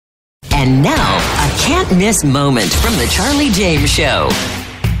And now, a can't-miss moment from the Charlie James Show.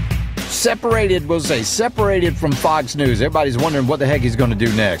 Separated from Fox News. Everybody's wondering what the heck he's going to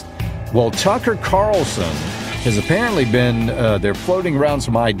do next. Well, Tucker Carlson has apparently been, they're floating around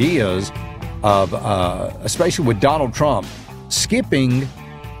some ideas of, especially with Donald Trump, skipping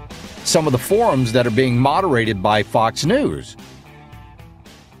some of the forums that are being moderated by Fox News.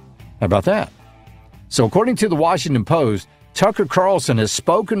 How about that? So according to the Washington Post, Tucker Carlson has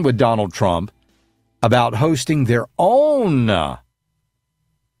spoken with Donald Trump about hosting their own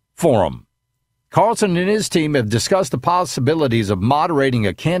forum. Carlson and his team have discussed the possibilities of moderating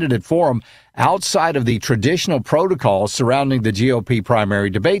a candidate forum outside of the traditional protocols surrounding the GOP primary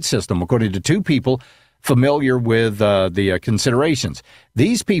debate system, according to two people familiar with the considerations.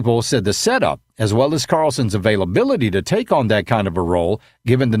 These people said the setup, as well as Carlson's availability to take on that kind of a role,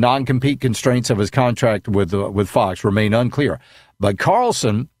 given the non-compete constraints of his contract with Fox, remain unclear. But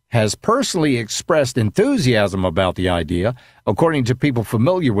Carlson has personally expressed enthusiasm about the idea, according to people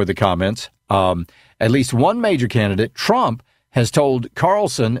familiar with the comments. At least one major candidate, Trump, has told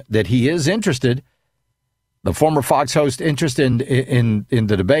Carlson that he is interested. The former Fox host interest in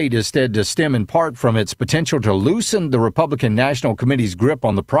the debate is said to stem in part from its potential to loosen the Republican National Committee's grip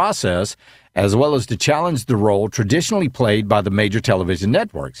on the process, as well as to challenge the role traditionally played by the major television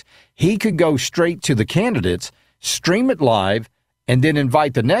networks. He could go straight to the candidates, stream it live, and then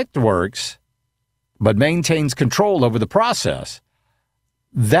invite the networks, but maintains control over the process.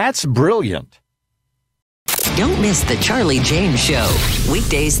 That's brilliant. Don't miss the Charlie James Show.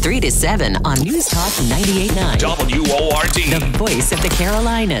 Weekdays 3 to 7 on News Talk 98.9. WORD. The voice of the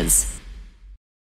Carolinas.